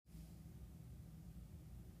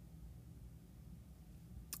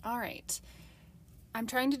All right. I'm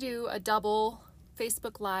trying to do a double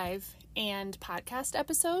Facebook Live and podcast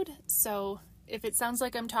episode. So if it sounds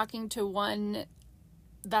like I'm talking to one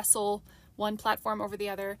vessel, one platform over the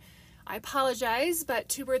other, I apologize, but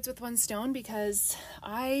two birds with one stone because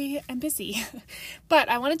I am busy. But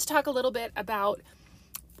I wanted to talk a little bit about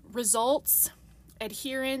results,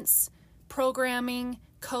 adherence, programming,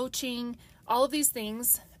 coaching, all of these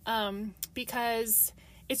things, because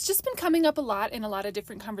it's just been coming up a lot in a lot of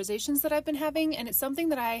different conversations that I've been having, and it's something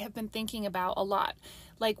that I have been thinking about a lot.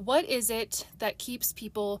 Like, what is it that keeps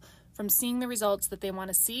people from seeing the results that they want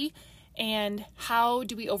to see, and how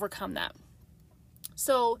do we overcome that?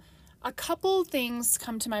 So a couple things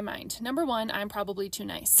come to my mind. Number one, I'm probably too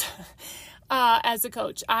nice as a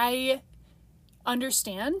coach. I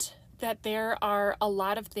understand that there are a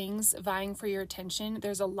lot of things vying for your attention.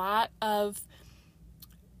 There's a lot of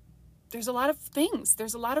things.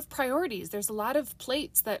 There's a lot of priorities. There's a lot of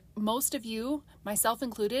plates that most of you, myself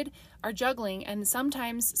included, are juggling. And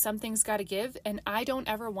sometimes something's got to give. And I don't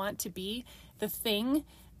ever want to be the thing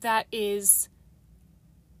that is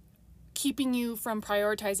keeping you from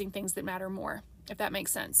prioritizing things that matter more, if that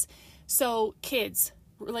makes sense. So kids,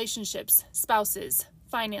 relationships, spouses,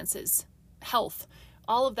 finances, health,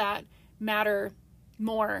 all of that matter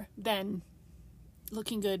more than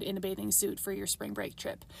looking good in a bathing suit for your spring break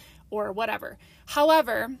trip or whatever.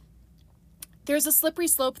 However, there's a slippery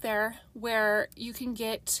slope there where you can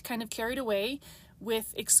get kind of carried away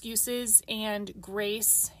with excuses and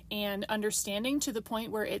grace and understanding to the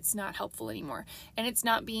point where it's not helpful anymore. And it's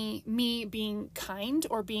not me being kind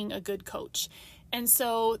or being a good coach. And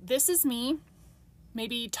so this is me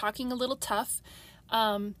maybe talking a little tough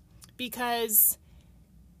because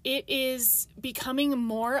it is becoming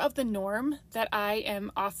more of the norm that I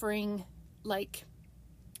am offering like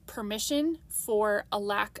permission for a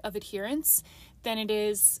lack of adherence than it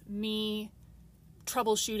is me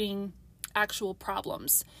troubleshooting actual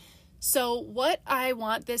problems. So what I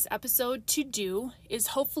want this episode to do is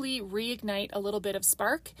hopefully reignite a little bit of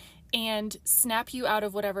spark and snap you out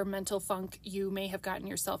of whatever mental funk you may have gotten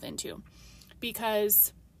yourself into.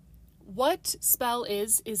 Because what Spell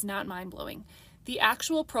is not mind-blowing. The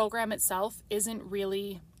actual program itself isn't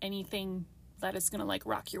really anything that is going to like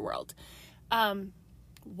rock your world.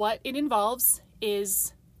 What it involves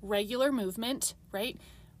is regular movement, right?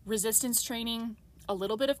 Resistance training, a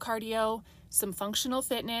little bit of cardio, some functional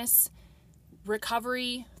fitness,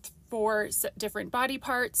 recovery for different body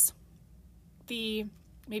parts. The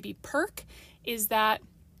maybe perk is that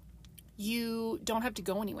you don't have to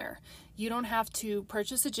go anywhere. You don't have to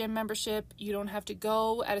purchase a gym membership. You don't have to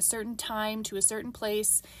go at a certain time to a certain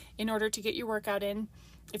place in order to get your workout in.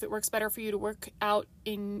 If it works better for you to work out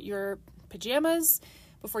in your pajamas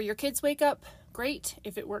before your kids wake up, great.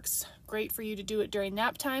 If it works great for you to do it during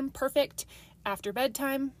nap time, perfect. After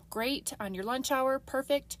bedtime, great. On your lunch hour,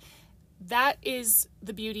 perfect. That is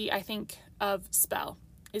the beauty, I think, of Spell,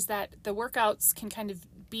 is that the workouts can kind of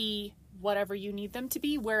be whatever you need them to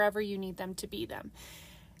be, wherever you need them to be them.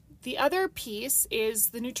 The other piece is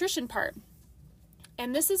the nutrition part.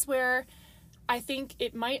 And this is where I think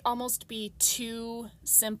it might almost be too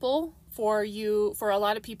simple for a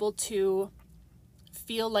lot of people to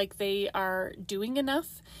feel like they are doing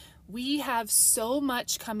enough. We have so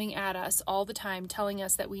much coming at us all the time telling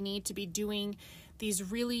us that we need to be doing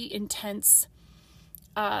these really intense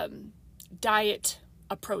diet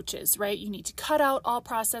approaches, right? You need to cut out all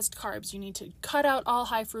processed carbs. You need to cut out all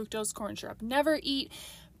high fructose corn syrup. Never eat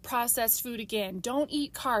processed food again. Don't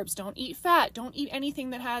eat carbs. Don't eat fat. Don't eat anything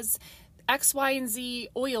that has X, Y, and Z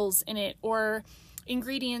oils in it or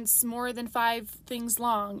ingredients more than 5 things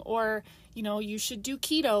long, or you should do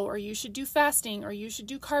keto, or you should do fasting, or you should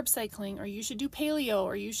do carb cycling, or you should do paleo,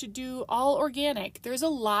 or you should do all organic. There's a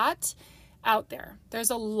lot out there.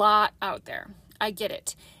 I get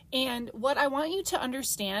it. And what I want you to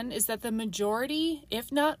understand is that the majority,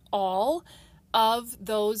 if not all, of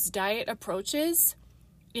those diet approaches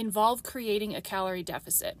involve creating a calorie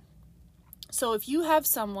deficit. So if you have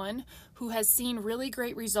someone who has seen really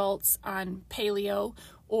great results on paleo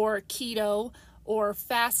or keto or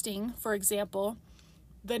fasting, for example,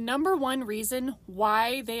 the number one reason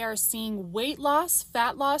why they are seeing weight loss,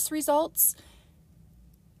 fat loss results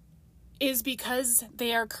is because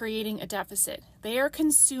they are creating a deficit. They are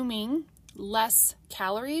consuming less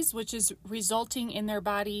calories, which is resulting in their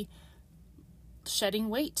body shedding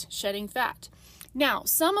weight, shedding fat. Now,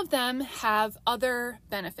 some of them have other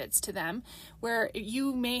benefits to them where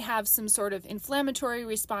you may have some sort of inflammatory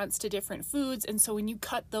response to different foods. And so when you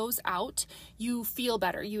cut those out, you feel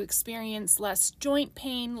better. You experience less joint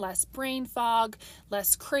pain, less brain fog,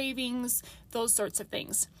 less cravings, those sorts of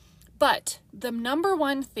things. But the number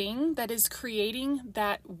one thing that is creating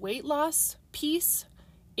that weight loss piece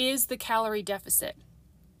is the calorie deficit.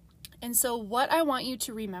 And so what I want you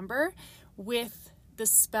to remember with the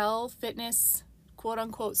Spell Fitness, quote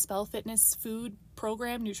unquote, Spell Fitness food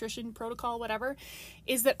program, nutrition protocol, whatever,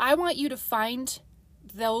 is that I want you to find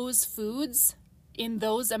those foods in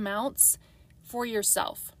those amounts for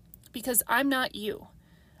yourself, because I'm not you.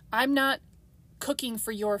 I'm not cooking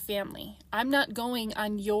for your family. I'm not going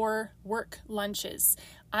on your work lunches.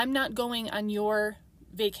 I'm not going on your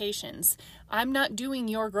vacations. I'm not doing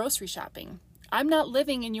your grocery shopping. I'm not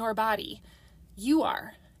living in your body. You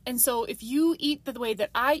are. And so if you eat the way that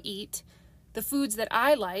I eat, the foods that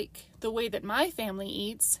I like, the way that my family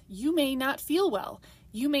eats, you may not feel well.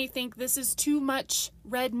 You may think this is too much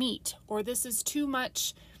red meat, or this is too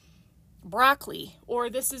much broccoli, or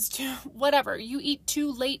this is too whatever. You eat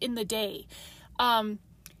too late in the day.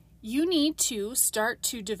 You need to start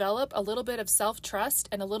to develop a little bit of self-trust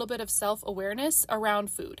and a little bit of self-awareness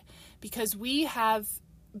around food, because we have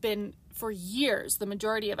been, for years, the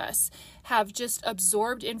majority of us have just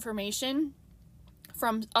absorbed information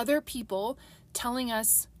from other people telling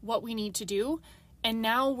us what we need to do. And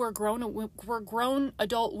now we're grown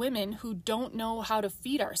adult women who don't know how to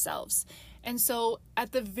feed ourselves. And so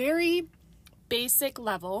at the very basic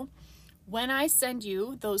level, when I send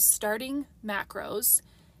you those starting macros,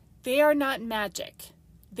 they are not magic.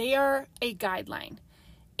 They are a guideline,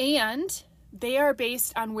 and they are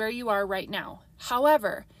based on where you are right now.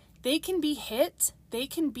 However, they can be hit, they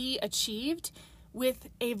can be achieved with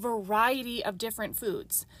a variety of different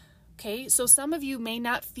foods. Okay, so some of you may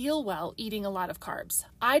not feel well eating a lot of carbs.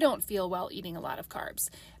 I don't feel well eating a lot of carbs,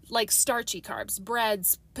 like starchy carbs,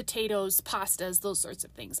 breads, potatoes, pastas, those sorts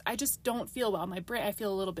of things. I just don't feel well. I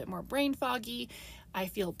feel a little bit more brain foggy. I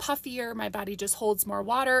feel puffier. My body just holds more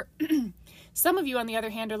water. Some of you, on the other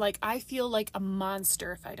hand, are like, I feel like a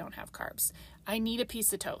monster if I don't have carbs. I need a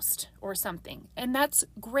piece of toast or something. And that's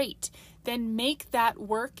great. Then make that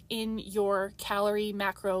work in your calorie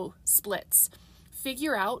macro splits.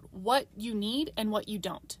 Figure out what you need and what you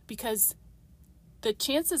don't, because the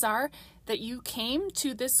chances are that you came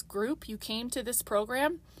to this group, you came to this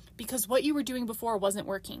program because what you were doing before wasn't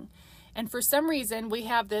working. And for some reason, we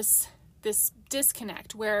have this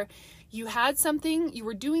disconnect where you had something, you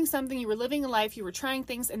were doing something, you were living a life, you were trying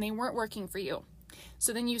things, and they weren't working for you.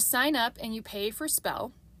 So then you sign up and you pay for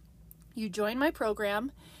Spell, you join my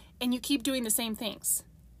program, and you keep doing the same things.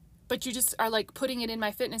 But you just are like putting it in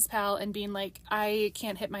MyFitnessPal and being like, I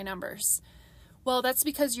can't hit my numbers. Well, that's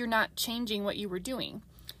because you're not changing what you were doing.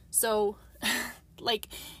 So like,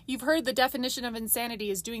 you've heard the definition of insanity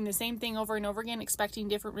is doing the same thing over and over again, expecting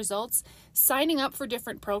different results. Signing up for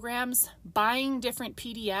different programs, buying different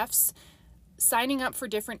PDFs, signing up for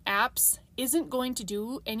different apps isn't going to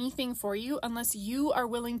do anything for you unless you are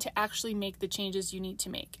willing to actually make the changes you need to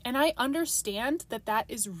make. And I understand that that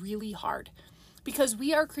is really hard, because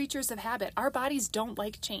we are creatures of habit. Our bodies don't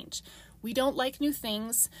like change. We don't like new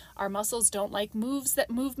things. Our muscles don't like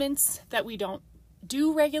movements that we don't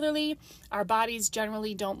do regularly. Our bodies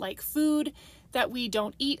generally don't like food that we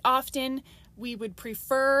don't eat often. We would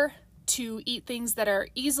prefer to eat things that are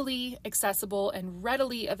easily accessible and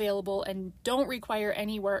readily available and don't require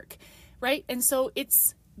any work, right? And so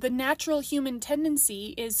it's the natural human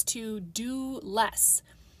tendency is to do less.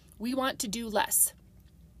 We want to do less.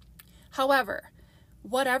 However,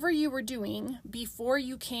 whatever you were doing before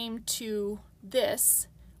you came to this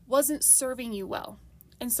wasn't serving you well.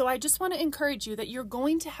 And so I just want to encourage you that you're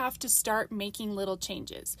going to have to start making little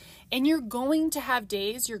changes. And you're going to have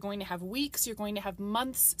days, you're going to have weeks, you're going to have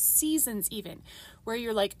months, seasons even, where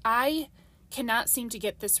you're like, I cannot seem to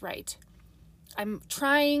get this right. I'm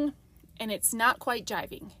trying and it's not quite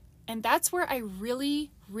jiving. And that's where I'm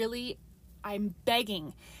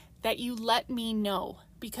begging that you let me know.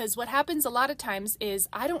 Because what happens a lot of times is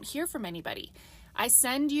I don't hear from anybody. I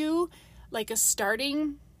send you like a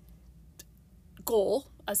starting goal,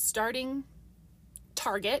 a starting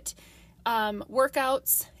target,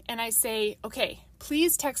 workouts, and I say, okay,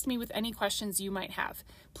 please text me with any questions you might have.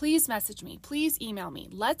 Please message me. Please email me.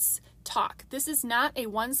 Let's talk. This is not a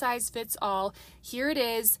one size fits all. Here it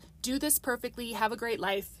is. Do this perfectly. Have a great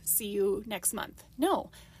life. See you next month.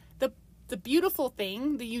 No. The beautiful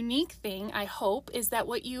thing, the unique thing, I hope, is that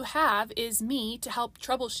what you have is me to help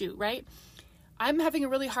troubleshoot, right? I'm having a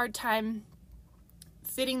really hard time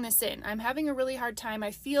fitting this in. I'm having a really hard time.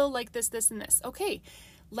 I feel like this, and this. Okay,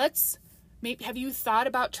 have you thought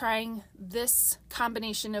about trying this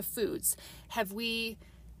combination of foods?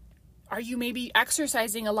 Are you maybe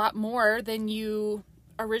exercising a lot more than you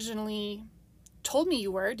originally told me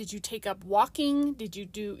you were? Did you take up walking? Did you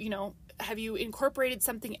have you incorporated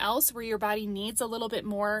something else where your body needs a little bit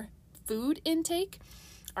more food intake?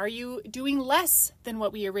 Are you doing less than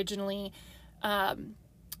what we originally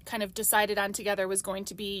kind of decided on together was going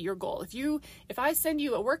to be your goal? If I send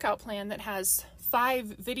you a workout plan that has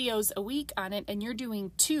 5 videos a week on it and you're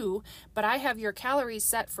doing 2, but I have your calories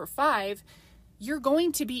set for 5, you're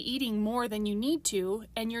going to be eating more than you need to,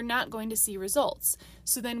 and you're not going to see results.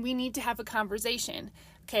 So then we need to have a conversation,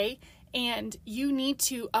 okay? And you need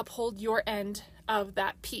to uphold your end of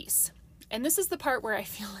that piece. And this is the part where I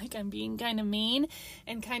feel like I'm being kind of mean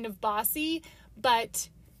and kind of bossy, but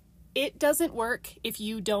it doesn't work if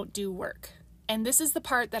you don't do work. And this is the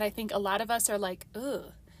part that I think a lot of us are like, ugh,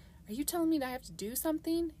 are you telling me that I have to do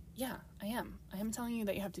something? Yeah, I am. I am telling you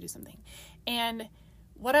that you have to do something. And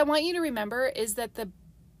what I want you to remember is that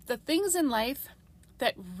the things in life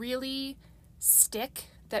that really stick,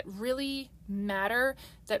 that really matter,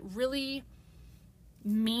 that really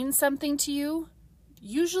mean something to you,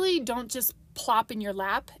 usually don't just plop in your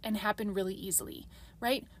lap and happen really easily,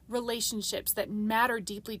 right? Relationships that matter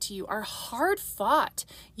deeply to you are hard fought.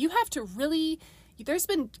 You have to there's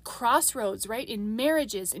been crossroads, right? In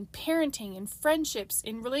marriages, in parenting, in friendships,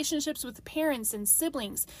 in relationships with parents and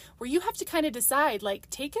siblings, where you have to kind of decide, like,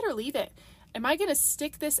 take it or leave it. Am I going to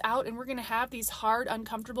stick this out and we're going to have these hard,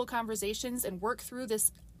 uncomfortable conversations and work through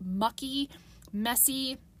this mucky,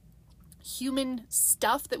 messy, human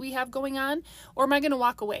stuff that we have going on? Or am I going to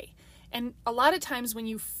walk away? And a lot of times when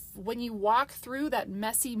you walk through that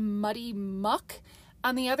messy, muddy muck,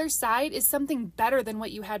 on the other side is something better than what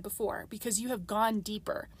you had before because you have gone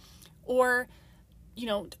deeper. Or,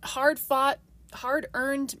 hard fought, hard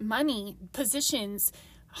earned money, positions,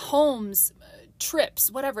 homes, trips,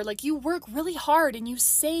 whatever. Like, you work really hard and you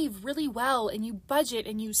save really well and you budget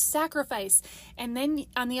and you sacrifice. And then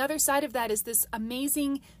on the other side of that is this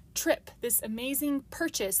amazing trip, this amazing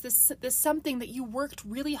purchase, this something that you worked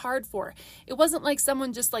really hard for. It wasn't like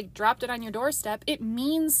someone just like dropped it on your doorstep. It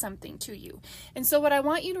means something to you. And so what I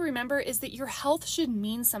want you to remember is that your health should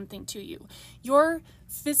mean something to you. Your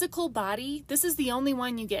physical body, this is the only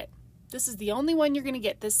one you get. This is the only one you're going to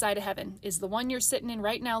get this side of heaven, is the one you're sitting in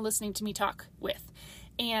right now listening to me talk with.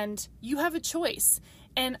 And you have a choice.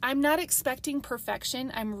 And I'm not expecting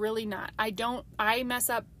perfection. I'm really not. I mess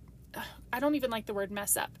up. I don't even like the word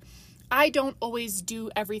mess up. I don't always do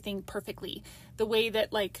everything perfectly the way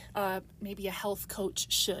that maybe a health coach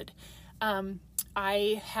should.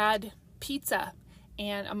 I had pizza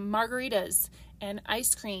and margaritas and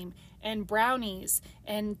ice cream and brownies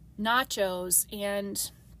and nachos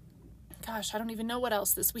and gosh, I don't even know what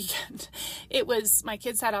else this weekend. It was my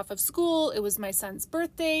kids had off of school. It was my son's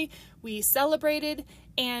birthday. We celebrated,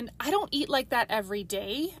 and I don't eat like that every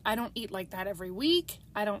day. I don't eat like that every week.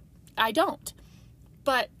 I don't,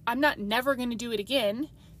 but I'm not never going to do it again.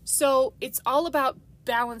 So it's all about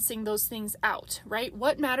balancing those things out, right?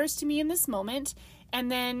 What matters to me in this moment?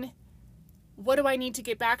 And then what do I need to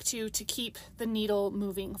get back to keep the needle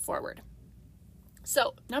moving forward?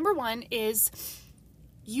 So number one is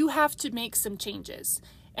you have to make some changes.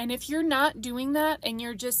 And if you're not doing that and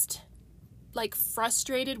you're just like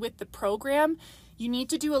frustrated with the program, you need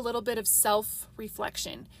to do a little bit of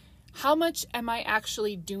self-reflection. How much am I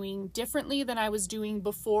actually doing differently than I was doing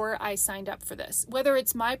before I signed up for this? Whether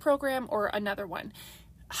it's my program or another one.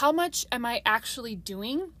 How much am I actually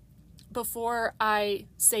doing before I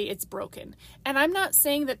say it's broken? And I'm not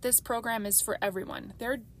saying that this program is for everyone.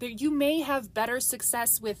 You may have better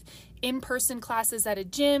success with in-person classes at a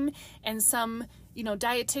gym and some,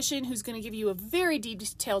 dietitian who's going to give you a very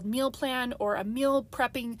detailed meal plan, or a meal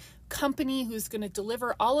prepping company who's going to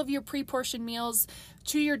deliver all of your pre-portioned meals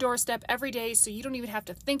to your doorstep every day so you don't even have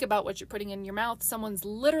to think about what you're putting in your mouth. Someone's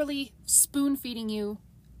literally spoon feeding you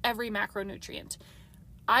every macronutrient.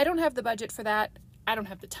 I don't have the budget for that. I don't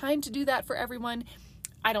have the time to do that for everyone.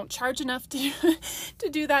 I don't charge enough to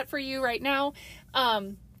do that for you right now.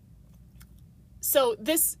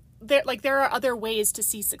 There are other ways to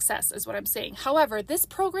see success is what I'm saying. However, this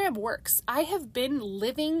program works. I have been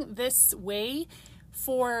living this way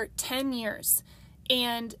for 10 years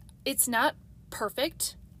and it's not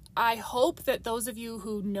perfect. I hope that those of you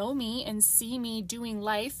who know me and see me doing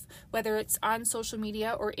life, whether it's on social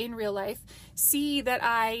media or in real life, see that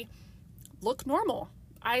I look normal.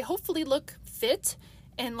 I hopefully look fit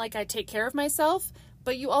and like I take care of myself,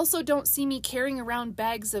 But you also don't see me carrying around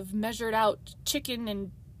bags of measured out chicken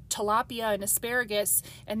and tilapia and asparagus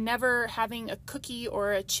and never having a cookie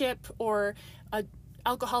or a chip or a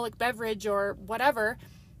alcoholic beverage or whatever.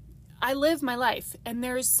 I live my life, and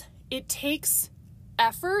it takes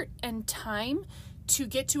effort and time to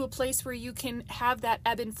get to a place where you can have that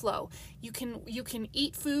ebb and flow. You can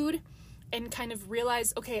eat food and kind of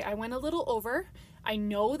realize, okay, I went a little over. I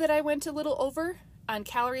know that I went a little over on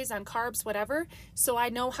calories, on carbs, whatever, so I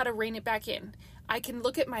know how to rein it back in. I can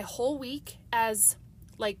look at my whole week as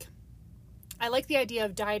like, I like the idea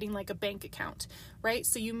of dieting like a bank account, right?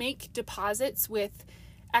 So you make deposits with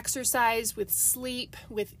exercise, with sleep,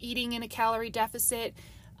 with eating in a calorie deficit,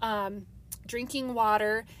 drinking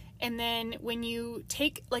water. And then when you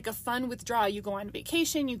take like a fun withdrawal, you go on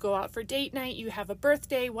vacation, you go out for date night, you have a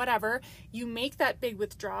birthday, whatever, you make that big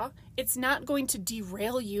withdrawal. It's not going to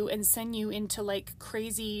derail you and send you into like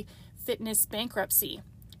crazy fitness bankruptcy.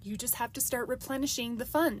 You just have to start replenishing the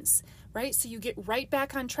funds, right? So you get right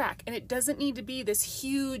back on track. And it doesn't need to be this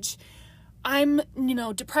huge, I'm,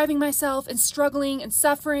 depriving myself and struggling and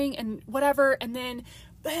suffering and whatever. And then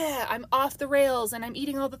I'm off the rails and I'm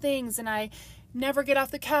eating all the things and I never get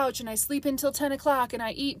off the couch and I sleep until 10 o'clock and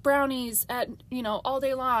I eat brownies at, all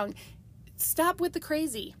day long. Stop with the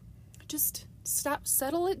crazy. Just stop,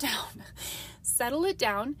 settle it down. Settle it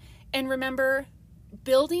down. And remember,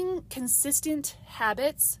 building consistent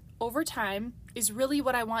habits over time is really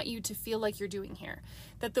what I want you to feel like you're doing here.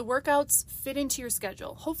 That the workouts fit into your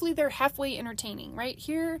schedule. Hopefully they're halfway entertaining, right?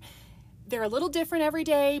 Here, they're a little different every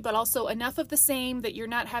day, but also enough of the same that you're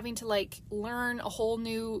not having to like learn a whole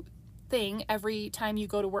new thing every time you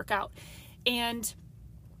go to work out. And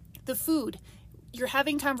the food, you're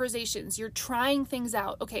having conversations, you're trying things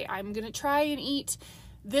out. Okay, I'm going to try and eat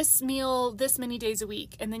this meal this many days a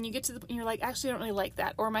week. And then you get to the, you're like, actually, I don't really like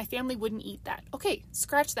that. Or my family wouldn't eat that. Okay,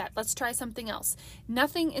 scratch that. Let's try something else.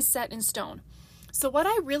 Nothing is set in stone. So what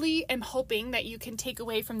I really am hoping that you can take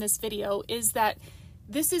away from this video is that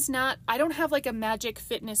this is not, I don't have like a magic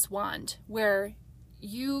fitness wand where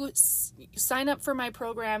you sign up for my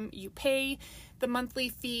program, you pay the monthly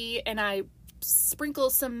fee, and I sprinkle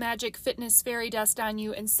some magic fitness fairy dust on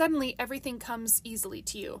you, and suddenly everything comes easily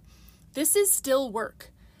to you. This is still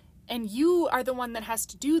work, and you are the one that has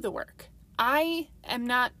to do the work. I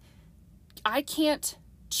can't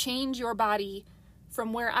change your body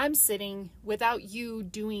from where I'm sitting without you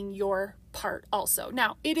doing your part also.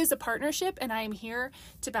 Now, it is a partnership, and I am here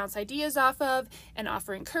to bounce ideas off of and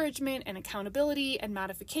offer encouragement and accountability and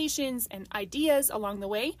modifications and ideas along the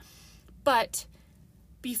way. But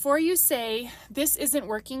before you say, this isn't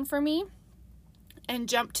working for me, and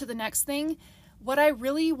jump to the next thing, what I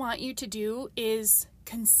really want you to do is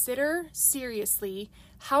consider seriously,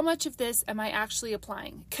 how much of this am I actually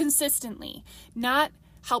applying consistently? Not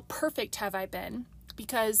how perfect have I been,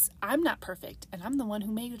 because I'm not perfect and I'm the one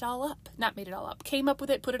who made it all up. Not made it all up, came up with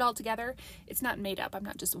it, put it all together. It's not made up. I'm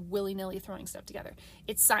not just willy-nilly throwing stuff together.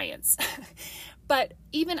 It's science. But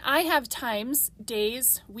even I have times,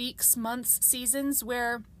 days, weeks, months, seasons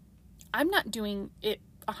where I'm not doing it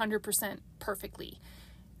 100% perfectly.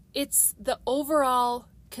 It's the overall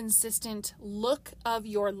consistent look of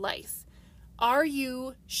your life. Are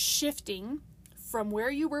you shifting from where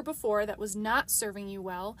you were before that was not serving you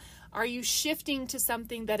well? Are you shifting to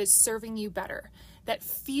something that is serving you better, that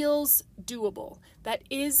feels doable, that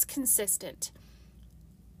is consistent?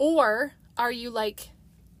 Or are you like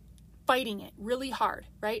fighting it really hard,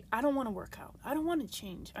 right? I don't want to work out. I don't want to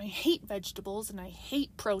change. I hate vegetables and I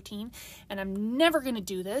hate protein and I'm never going to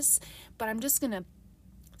do this, but I'm just going to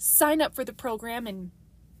sign up for the program and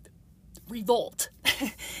revolt.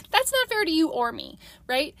 That's not fair to you or me,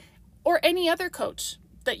 right? Or any other coach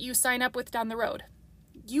that you sign up with down the road.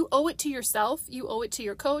 You owe it to yourself, you owe it to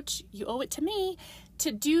your coach, you owe it to me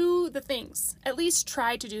to do the things, at least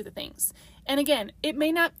try to do the things. And again, it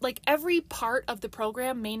may not, like every part of the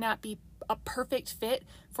program may not be a perfect fit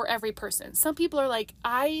for every person. Some people are like,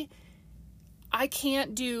 I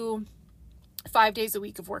can't do 5 days a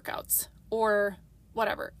week of workouts or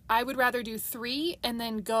whatever. I would rather do 3 and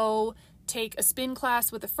then go take a spin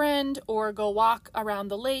class with a friend or go walk around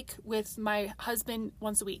the lake with my husband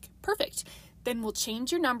once a week. Perfect. Then we'll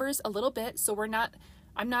change your numbers a little bit. So you're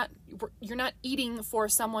not eating for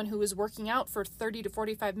someone who is working out for 30 to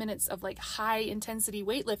 45 minutes of like high intensity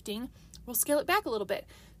weightlifting. We'll scale it back a little bit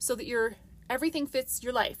so that everything fits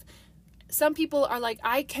your life. Some people are like,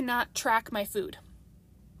 I cannot track my food.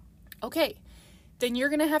 Okay. Then you're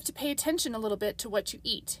going to have to pay attention a little bit to what you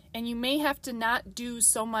eat. And you may have to not do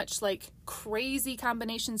so much like crazy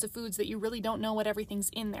combinations of foods that you really don't know what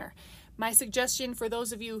everything's in there. My suggestion for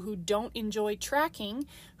those of you who don't enjoy tracking,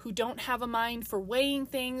 who don't have a mind for weighing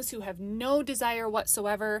things, who have no desire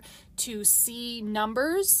whatsoever to see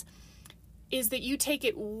numbers, is that you take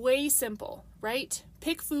it way simple, right?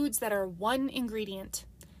 Pick foods that are one ingredient: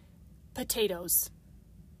 potatoes,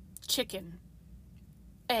 chicken,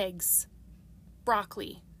 eggs,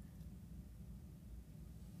 broccoli,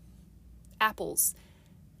 apples.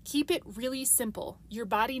 Keep it really simple. Your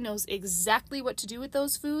body knows exactly what to do with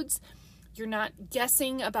those foods. You're not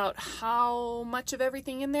guessing about how much of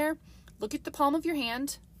everything in there. Look at the palm of your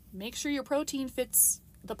hand. Make sure your protein fits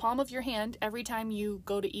the palm of your hand every time you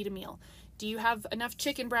go to eat a meal. Do you have enough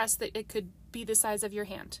chicken breast that it could be the size of your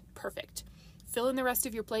hand? Perfect. Fill in the rest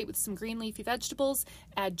of your plate with some green leafy vegetables.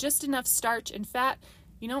 Add just enough starch and fat,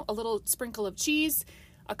 a little sprinkle of cheese,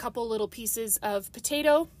 a couple little pieces of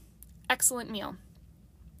potato. Excellent meal.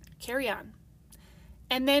 Carry on.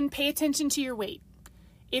 And then pay attention to your weight.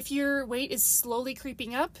 If your weight is slowly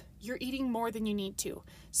creeping up, you're eating more than you need to.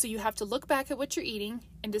 So you have to look back at what you're eating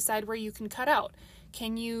and decide where you can cut out.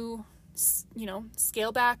 Can you,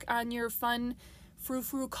 scale back on your fun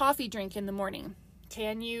frou-frou coffee drink in the morning?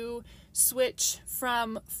 Can you switch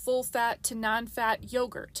from full fat to non-fat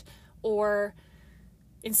yogurt? Or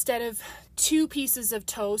instead of 2 pieces of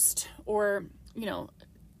toast or,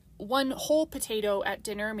 one whole potato at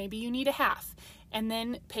dinner, maybe you need a half. And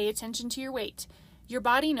then pay attention to your weight. Your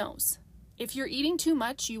body knows. If you're eating too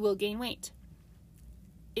much, you will gain weight.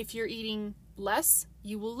 If you're eating less,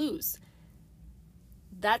 you will lose.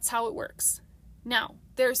 That's how it works. Now,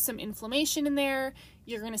 there's some inflammation in there.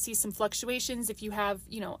 You're going to see some fluctuations if you have,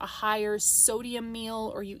 a higher sodium meal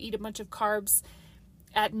or you eat a bunch of carbs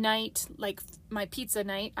at night, like my pizza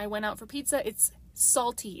night. I went out for pizza. It's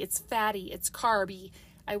salty, it's fatty, it's carby.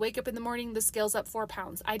 I wake up in the morning, the scale's up 4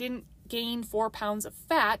 pounds. I didn't gain 4 pounds of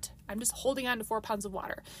fat. I'm just holding on to 4 pounds of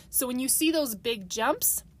water. So when you see those big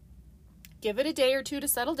jumps, give it a day or two to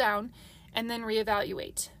settle down and then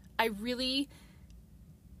reevaluate. I really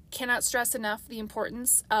cannot stress enough the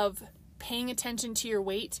importance of paying attention to your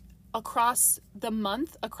weight across the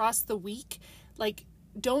month, across the week. Like,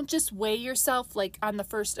 don't just weigh yourself like on the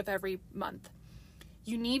first of every month.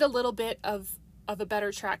 You need a little bit of a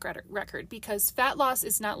better track record because fat loss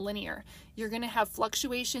is not linear. You're going to have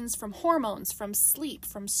fluctuations from hormones, from sleep,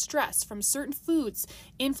 from stress, from certain foods,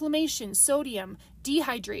 inflammation, sodium,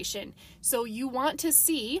 dehydration. So you want to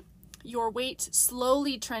see your weight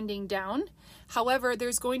slowly trending down. However,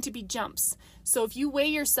 there's going to be jumps. So if you weigh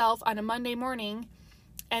yourself on a Monday morning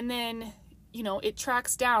and then, it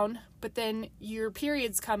tracks down, but then your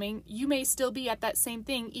period's coming, you may still be at that same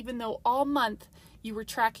thing, even though all month you were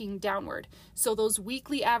tracking downward. So those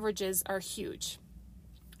weekly averages are huge.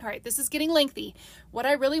 All right, this is getting lengthy. What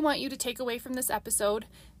I really want you to take away from this episode,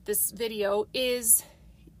 this video, is,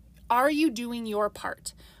 are you doing your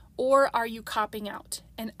part? Or are you copping out?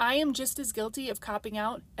 And I am just as guilty of copping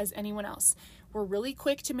out as anyone else. We're really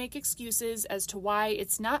quick to make excuses as to why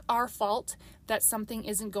it's not our fault that something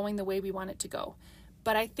isn't going the way we want it to go.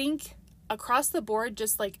 But I think across the board,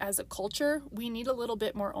 just like as a culture, we need a little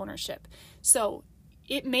bit more ownership. So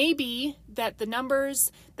it may be that the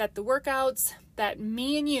numbers, that the workouts, that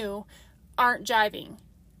me and you aren't jiving.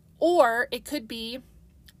 Or it could be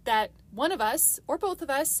that one of us or both of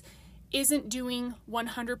us isn't doing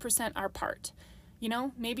 100% our part.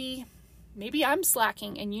 Maybe I'm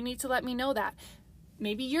slacking and you need to let me know that.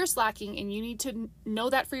 Maybe you're slacking and you need to know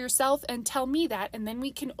that for yourself and tell me that, and then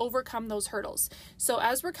we can overcome those hurdles. So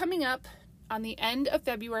as we're coming up on the end of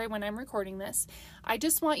February when I'm recording this, I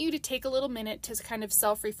just want you to take a little minute to kind of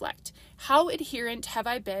self-reflect. How adherent have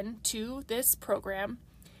I been to this program?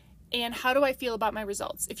 And how do I feel about my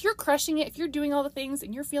results? If you're crushing it, if you're doing all the things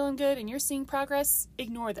and you're feeling good and you're seeing progress,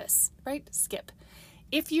 ignore this, right? Skip.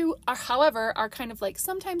 If you are, however, are kind of like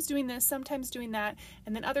sometimes doing this, sometimes doing that,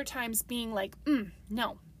 and then other times being like,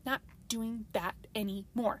 no, not doing that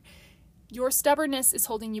anymore. Your stubbornness is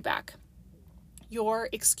holding you back. Your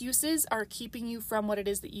excuses are keeping you from what it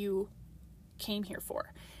is that you came here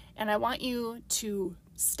for. And I want you to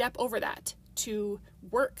step over that, to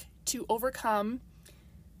work to overcome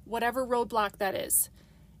whatever roadblock that is.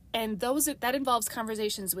 And that involves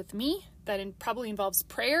conversations with me, that probably involves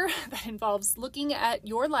prayer, that involves looking at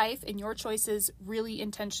your life and your choices really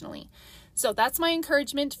intentionally. So that's my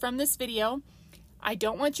encouragement from this video. I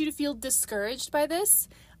don't want you to feel discouraged by this.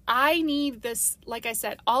 I need this, like I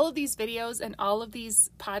said, all of these videos and all of these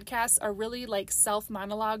podcasts are really like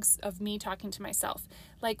self-monologues of me talking to myself.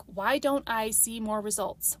 Like, why don't I see more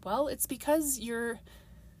results? Well, it's because you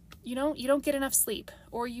don't get enough sleep,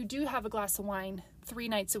 or you do have a glass of wine 3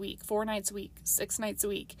 nights a week, 4 nights a week, 6 nights a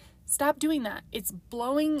week. Stop doing that. It's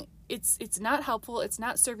blowing It's not helpful. It's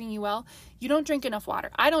not serving you well. You don't drink enough water.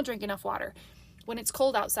 I don't drink enough water when it's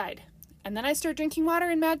cold outside. And then I start drinking water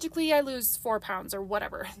and magically I lose 4 pounds or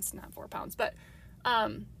whatever. It's not 4 pounds, but,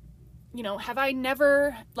 have I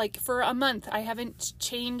never, like for a month, I haven't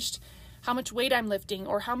changed how much weight I'm lifting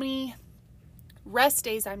or how many rest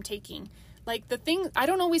days I'm taking. Like I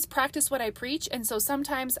don't always practice what I preach. And so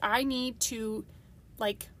sometimes I need to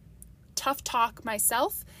tough talk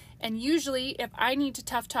myself. And usually if I need to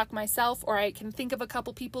tough talk myself, or I can think of a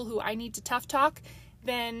couple people who I need to tough talk,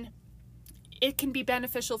 then it can be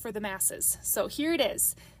beneficial for the masses. So here it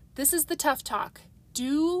is. This is the tough talk.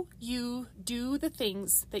 Do you do the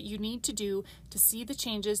things that you need to do to see the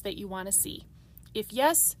changes that you want to see? If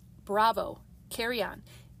yes, bravo, carry on.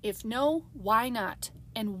 If no, why not?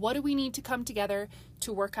 And what do we need to come together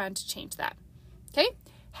to work on to change that? Okay?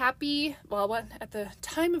 At the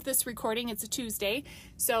time of this recording, it's a Tuesday.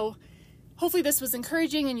 So hopefully this was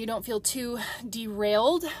encouraging and you don't feel too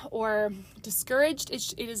derailed or discouraged.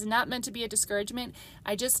 It is not meant to be a discouragement.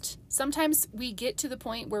 Sometimes we get to the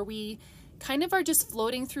point where we kind of are just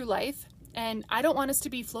floating through life, and I don't want us to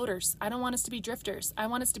be floaters. I don't want us to be drifters. I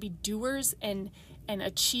want us to be doers and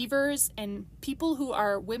achievers and people who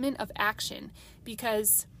are women of action,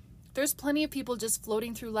 because there's plenty of people just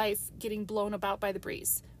floating through life getting blown about by the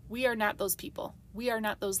breeze. We are not those people. We are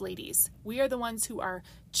not those ladies. We are the ones who are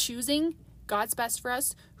choosing God's best for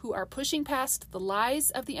us, who are pushing past the lies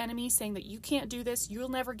of the enemy, saying that you can't do this, you'll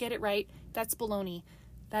never get it right. That's baloney.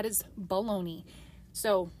 That is baloney.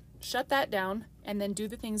 So shut that down and then do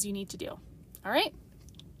the things you need to do. All right?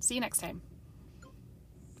 See you next time.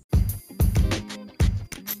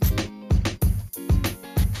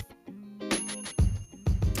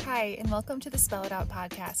 Hi, and welcome to the Spell It Out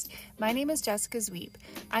podcast. My name is Jessica Zweep.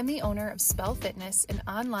 I'm the owner of Spell Fitness, an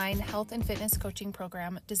online health and fitness coaching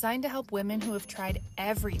program designed to help women who have tried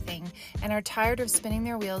everything and are tired of spinning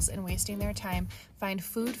their wheels and wasting their time find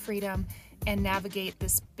food freedom and navigate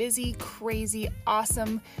this busy, crazy,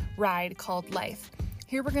 awesome ride called life.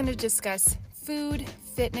 Here we're going to discuss food,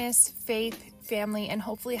 fitness, faith, family, and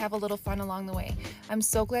hopefully have a little fun along the way. I'm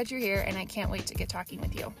so glad you're here, and I can't wait to get talking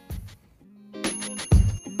with you.